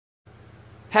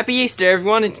Happy Easter,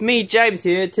 everyone. It's me, James,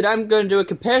 here. Today I'm going to do a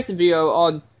comparison video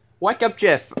on Wake Up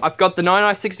Jeff. I've got the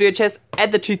 1996 VHS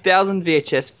and the 2000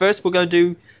 VHS. First, we're going to do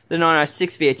the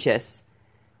 1996 VHS.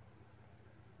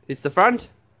 It's the front,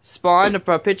 spine, the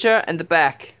picture, and the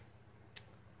back.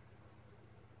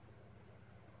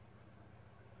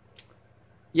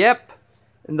 Yep.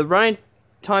 And the running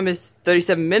time is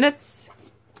 37 minutes.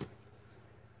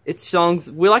 Its songs,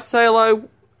 We Like to Say Hello,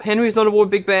 Henry's Not a War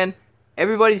Big Band,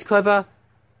 Everybody's Clever,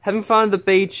 Having Fun on the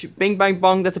Beach, Bing Bang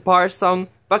Bong, That's a Pirate Song,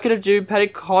 Bucket of Dew, Paddy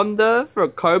Conda for a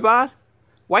Cobart,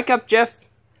 Wake Up Jeff,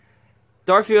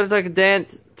 Dorothy Ought to Take a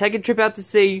Dance, Take a Trip Out to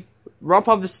Sea, Romp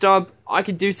Up a Stomp, I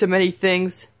Could Do So Many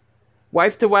Things,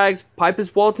 Wave to Wags,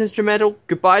 Piper's Waltz Instrumental,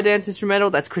 Goodbye Dance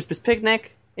Instrumental, That's Christmas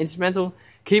Picnic Instrumental,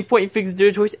 Keep Pointing Fingers to Do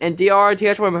a Choice, and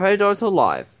DRITH When My Heart Dies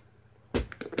Alive.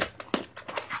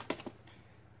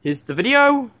 Here's the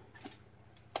video.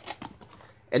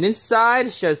 And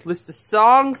inside shows list of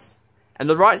songs, and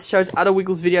the right shows other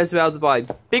Wiggles videos available to buy.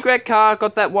 Big Red Car,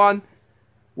 got that one.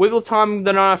 Wiggle Time,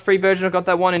 the 993 version, I've got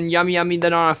that one. And Yummy Yummy, the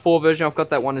 994 version, I've got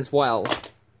that one as well.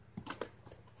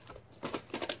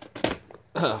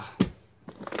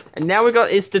 And now we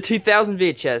got is the 2000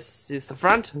 VHS. Here's the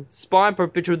front, spine for a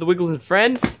picture of the Wiggles and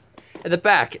Friends. And the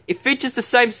back, it features the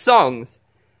same songs.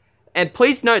 And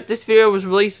please note, this video was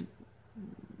released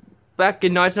back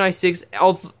in 1996,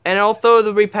 and although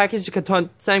the repackaged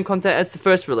same content as the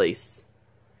first release.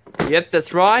 Yep,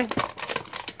 that's right.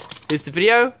 Here's the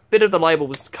video. Bit of the label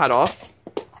was cut off.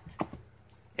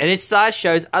 And inside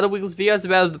shows other Wiggles videos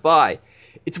available to buy.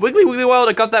 It's Wiggly Wiggly World,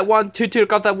 I got that one. Toot Toot, I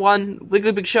got that one.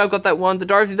 Wiggly Big Show, I got that one. The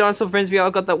Dorothy the Dinosaur Friends video, I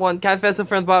got that one. Cat Fest and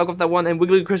Friends Bar, I got that one. And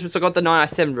Wiggly Christmas, I got the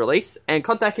 997 release. And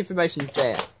contact information is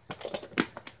there.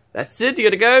 That's it, you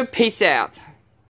gotta go. Peace out.